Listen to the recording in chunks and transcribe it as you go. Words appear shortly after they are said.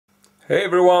Hey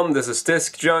everyone, this is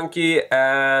Disc Junkie,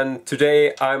 and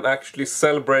today I'm actually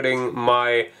celebrating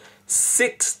my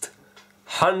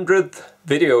 600th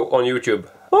video on YouTube.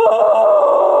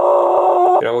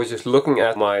 I was just looking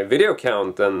at my video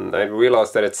count and I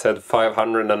realized that it said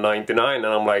 599 and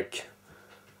I'm like,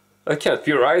 that can't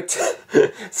be right.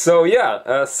 So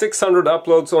yeah, 600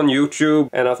 uploads on YouTube,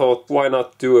 and I thought, why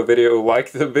not do a video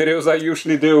like the videos I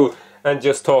usually do and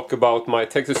just talk about my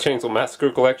Texas Chainsaw Massacre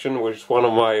collection, which is one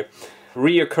of my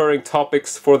reoccurring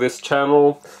topics for this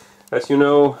channel. As you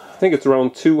know, I think it's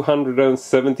around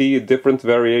 270 different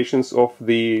variations of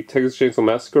the Texas Chainsaw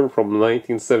Massacre from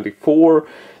 1974,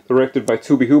 directed by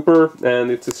Tobe Hooper, and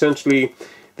it's essentially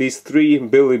these three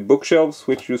Billy bookshelves,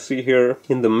 which you see here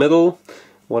in the middle.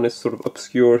 One is sort of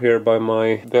obscured here by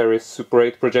my various Super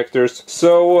 8 projectors.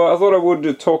 So I thought I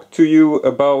would talk to you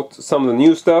about some of the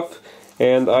new stuff.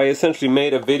 And I essentially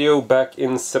made a video back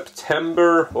in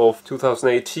September of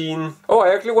 2018. Oh,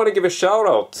 I actually want to give a shout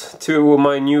out to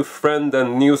my new friend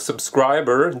and new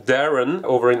subscriber, Darren,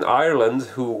 over in Ireland,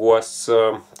 who was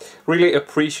really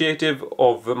appreciative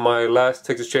of my last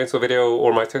Texas Chainsaw video,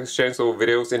 or my Texas Chainsaw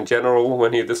videos in general,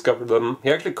 when he discovered them.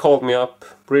 He actually called me up,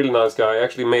 really nice guy,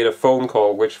 actually made a phone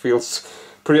call, which feels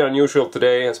pretty unusual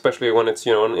today, especially when it's,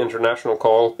 you know, an international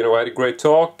call. You know, I had a great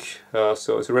talk,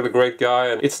 so it's a really great guy,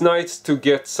 and it's nice to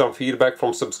get some feedback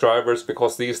from subscribers,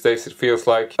 because these days it feels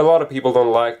like a lot of people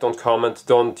don't like, don't comment,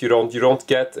 you don't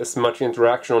get as much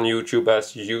interaction on YouTube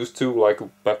as you used to, like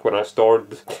back when I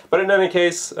started. But in any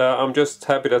case, I'm just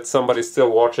happy that somebody's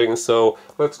still watching, so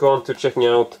let's go on to checking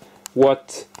out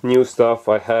what new stuff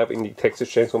I have in the Texas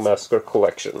Chainsaw Massacre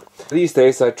collection. These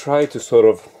days I try to sort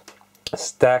of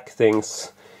stack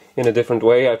things in a different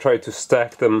way. I try to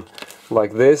stack them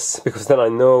like this, because then I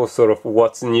know sort of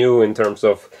what's new in terms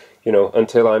of, you know,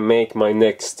 until I make my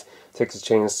next Texas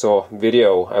Chainsaw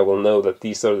video, I will know that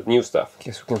these are the new stuff. I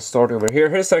guess we can start over here.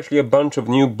 Here's actually a bunch of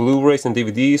new Blu-rays and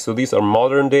DVDs, so these are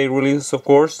modern day releases, of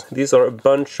course. These are a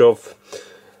bunch of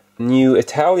new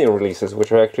Italian releases,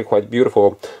 which are actually quite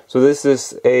beautiful. So this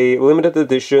is a limited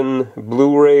edition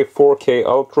Blu-ray 4K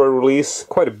Ultra release.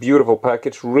 Quite a beautiful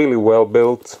package, really well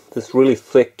built. This really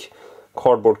thick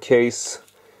cardboard case.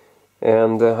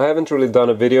 And I haven't really done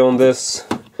a video on this.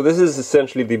 So this is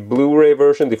essentially the Blu-ray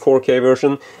version, the 4K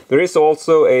version. There is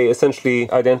also a essentially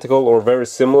identical or very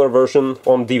similar version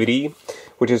on DVD,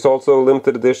 which is also a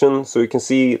limited edition. So you can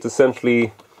see it's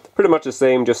essentially pretty much the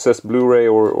same, just says Blu-ray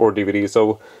or DVD.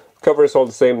 So cover is all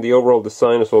the same, the overall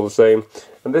design is all the same.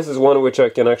 And this is one which I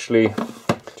can actually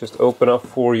just open up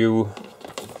for you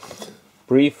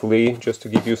briefly, just to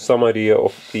give you some idea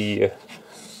of the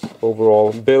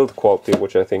overall build quality,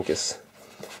 which I think is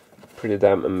pretty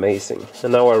damn amazing.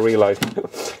 And now I realize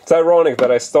it's ironic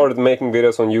that I started making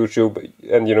videos on YouTube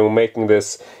and, you know, making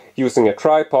this using a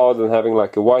tripod and having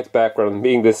like a white background and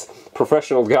being this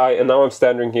professional guy, and now I'm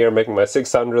standing here making my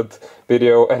 600th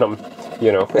video and I'm,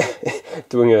 you know,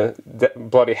 doing a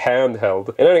bloody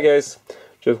handheld. In any case,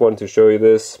 just wanted to show you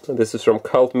this. This is from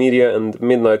Cult Media and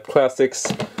Midnight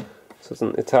Classics. So it's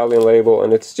an Italian label,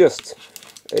 and it's just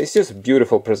a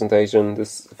beautiful presentation.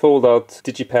 This fold-out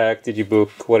digipack,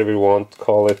 digibook, whatever you want to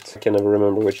call it. I can never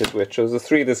remember which is which. So it's a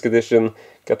 3-disc edition.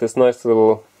 Got this nice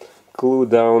little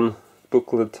glue-down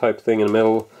booklet type thing in the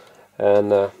middle,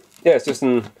 and yeah, it's just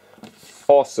an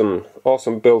awesome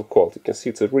build quality. You can see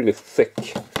it's a really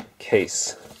thick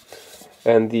case,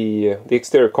 and the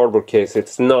exterior cardboard case,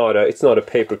 it's not a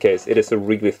paper case. It is a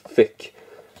really thick,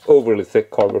 overly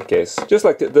thick cardboard case, just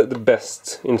like the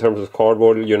best in terms of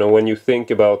cardboard. You know, when you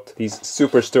think about these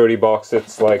super sturdy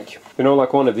boxes, like, you know,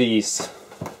 like one of these.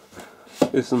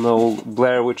 This is an old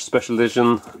Blair Witch special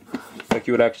edition. Like,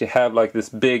 you would actually have like this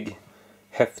big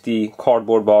hefty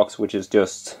cardboard box, which is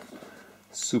just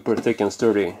super thick and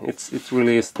sturdy. It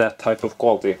really is that type of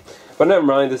quality. But never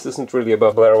mind, this isn't really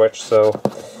about Blair Witch, so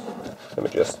let me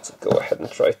just go ahead and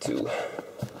try to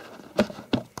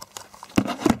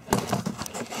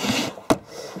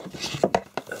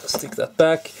stick that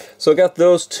back. So I got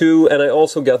those two, and I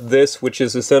also got this, which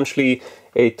is essentially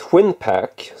a twin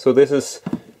pack. So this is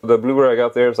the Blu-ray I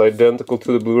got there, is identical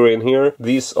to the Blu-ray in here.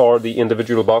 These are the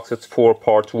individual boxes for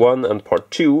part 1 and part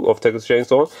 2 of Texas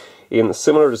Chainsaw, in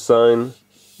similar design,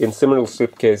 in similar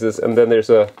slipcases, and then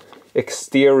there's a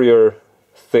exterior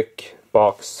thick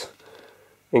box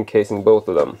encasing both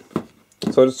of them.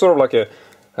 So it's sort of like a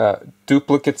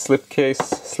duplicate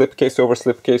slipcase over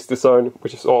slipcase design,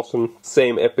 which is awesome.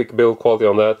 Same epic build quality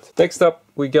on that. Next up,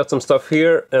 we got some stuff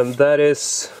here, and that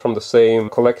is from the same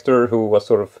collector who was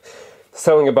sort of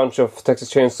selling a bunch of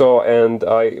Texas Chainsaw, and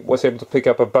I was able to pick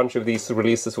up a bunch of these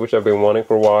releases which I've been wanting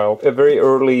for a while. A very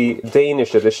early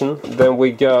Danish edition. Then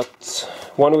we got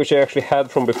one which I actually had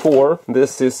from before.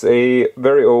 This is a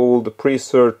very old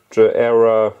pre-cert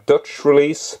era Dutch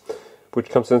release, which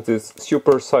comes in this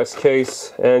super size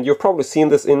case, and you've probably seen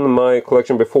this in my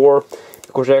collection before,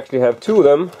 because I actually have two of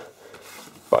them.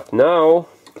 But now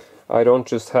I don't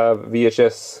just have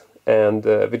VHS and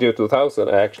Video 2000,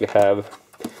 I actually have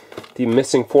the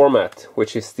missing format,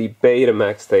 which is the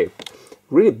Betamax tape.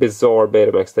 Really bizarre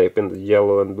Betamax tape in the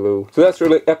yellow and blue. So that's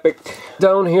really epic.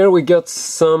 Down here we got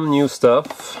some new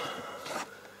stuff.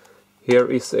 Here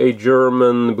is a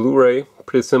German Blu-ray,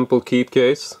 pretty simple keep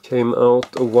case. Came out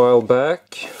a while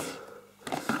back.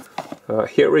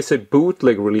 Here is a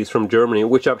bootleg release from Germany,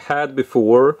 which I've had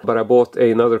before, but I bought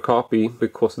another copy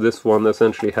because this one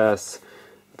essentially has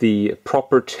the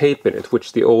proper tape in it,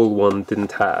 which the old one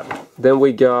didn't have. Then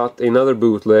we got another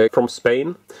bootleg from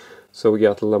Spain. So we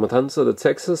got La Matanza de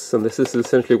Texas, and this is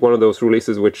essentially one of those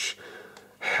releases which,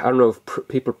 I don't know if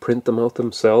people print them out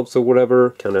themselves or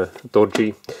whatever, kind of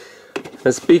dodgy.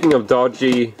 And speaking of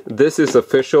dodgy, this is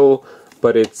official,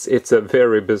 but it's a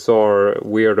very bizarre,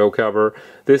 weirdo cover.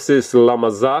 This is La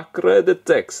Massacre de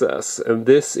Texas, and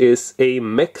this is a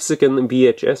Mexican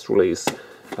VHS release.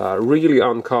 Really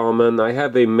uncommon. I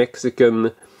have a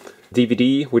Mexican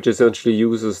DVD, which essentially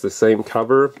uses the same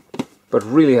cover, but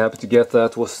really happy to get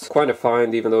that. Was quite a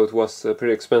find, even though it was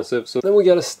pretty expensive. So then we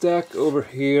got a stack over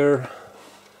here,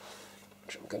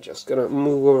 which I'm just gonna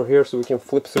move over here so we can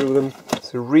flip through them.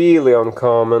 It's really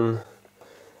uncommon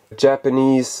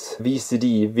Japanese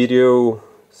VCD, video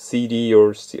CD,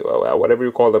 or whatever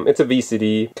you call them. It's a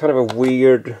VCD, kind of a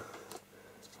weird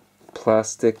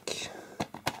plastic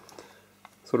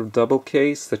sort of double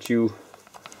case that you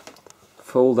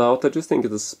fold out. I just think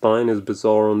the spine is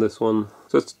bizarre on this one.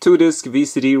 So it's a 2-disc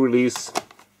VCD release,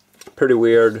 pretty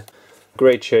weird,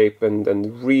 great shape, and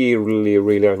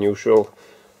really unusual.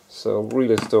 So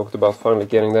really stoked about finally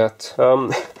getting that.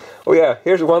 Oh yeah,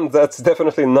 here's one that's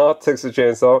definitely not Texas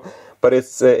Chainsaw, but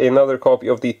it's another copy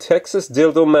of the Texas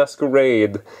Dildo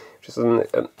Masquerade, which is an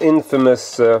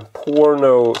infamous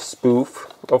porno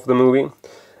spoof of the movie.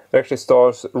 It actually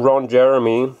stars Ron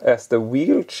Jeremy as the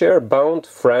wheelchair-bound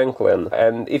Franklin.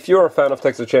 And if you're a fan of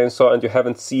Texas Chainsaw and you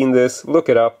haven't seen this, look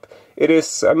it up. It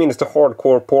is, I mean, it's the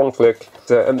hardcore porn flick.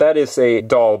 And that is a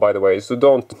doll, by the way, so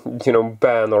don't, you know,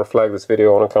 ban or flag this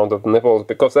video on account of nipples,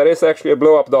 because that is actually a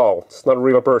blow-up doll. It's not a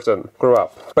real person. Grow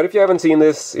up. But if you haven't seen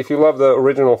this, if you love the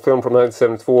original film from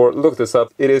 1974, look this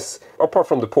up. It is, apart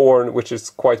from the porn, which is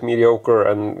quite mediocre,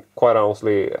 and quite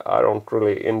honestly, I don't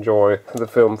really enjoy the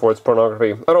film for its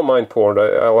pornography. I don't mind porn,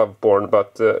 I love porn,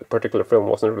 but the particular film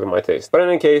wasn't really my taste. But in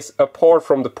any case, apart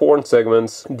from the porn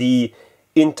segments, the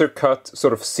intercut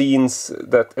sort of scenes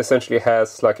that essentially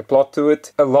has like a plot to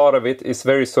it, a lot of it is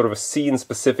very sort of a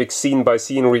scene-specific,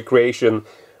 scene-by-scene recreation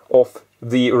of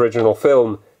the original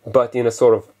film, but in a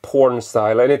sort of porn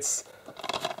style, and it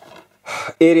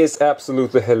is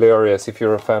absolutely hilarious if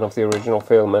you're a fan of the original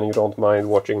film and you don't mind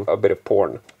watching a bit of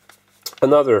porn.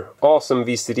 Another awesome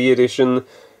VCD edition,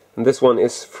 and this one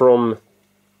is from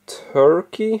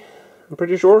Turkey, I'm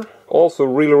pretty sure. Also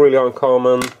really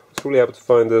uncommon. I was really happy to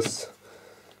find this.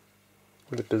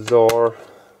 Really bizarre.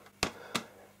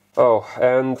 Oh,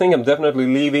 and I think I'm definitely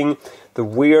leaving the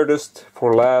weirdest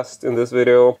for last in this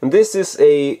video. And this is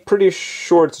a pretty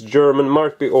sure it's German,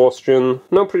 might be Austrian.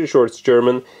 No, I'm pretty sure it's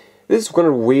German. This is one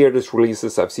of the weirdest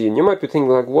releases I've seen. You might be thinking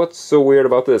like, what's so weird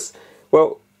about this?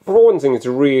 Well, for one thing, it's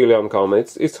really uncommon.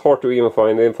 It's hard to even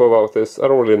find info about this. I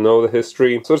don't really know the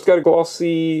history. So it's got a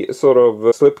glossy sort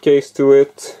of slipcase to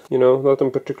it. You know,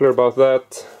 nothing particular about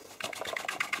that.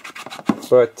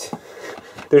 But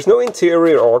there's no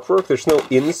interior artwork, there's no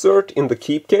insert in the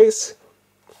keep case.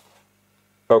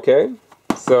 Okay,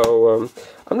 so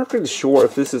I'm not really sure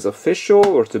if this is official,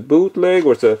 or it's a bootleg,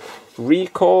 or it's a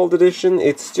recalled edition.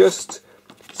 It's just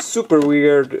super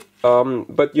weird.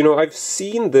 But you know, I've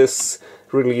seen this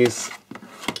release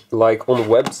like on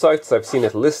websites. I've seen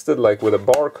it listed like with a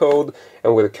barcode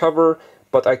and with a cover,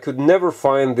 but I could never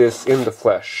find this in the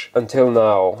flesh until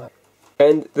now.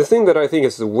 And the thing that I think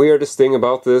is the weirdest thing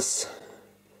about this,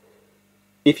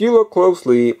 if you look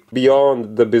closely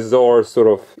beyond the bizarre sort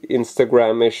of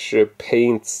Instagram-ish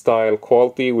paint style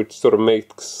quality, which sort of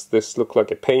makes this look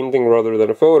like a painting rather than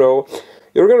a photo,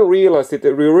 you're going to realize that the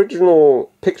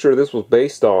original picture this was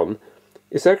based on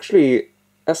is actually,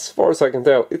 as far as I can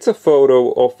tell, it's a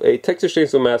photo of a Texas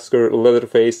Chainsaw Massacre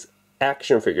Leatherface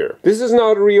action figure. This is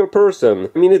not a real person.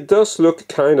 I mean, it does look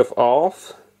kind of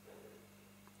off,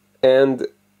 and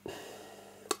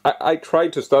I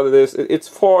tried to study this. It's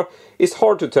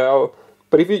hard to tell,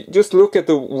 but if you just look at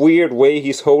the weird way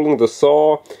he's holding the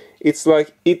saw, it's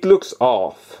like, it looks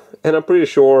off. And I'm pretty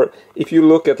sure if you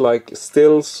look at like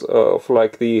stills of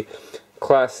like the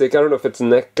classic, I don't know if it's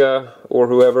NECA or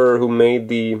whoever who made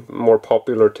the more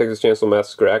popular Texas Chainsaw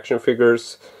Massacre action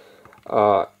figures,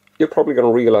 you're probably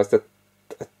gonna realize that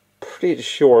I'm pretty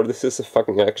sure this is a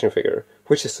fucking action figure,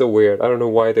 which is so weird. I don't know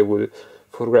why they would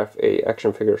photograph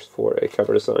action figures for a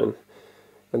cover design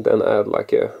and then add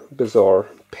like a bizarre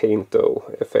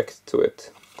paint-o effect to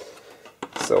it.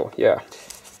 So yeah,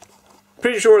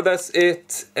 pretty sure that's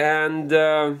it. And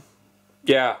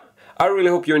yeah, I really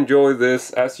hope you enjoy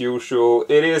this as usual.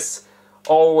 It is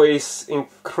always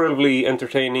incredibly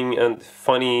entertaining and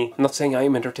funny. I'm not saying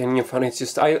I'm entertaining and funny, it's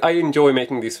just I enjoy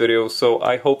making these videos, so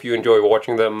I hope you enjoy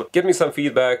watching them. Give me some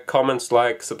feedback, comments,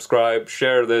 like, subscribe,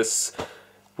 share this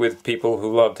with people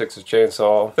who love Texas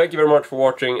Chainsaw. Thank you very much for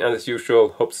watching, and as usual,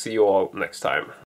 hope to see you all next time.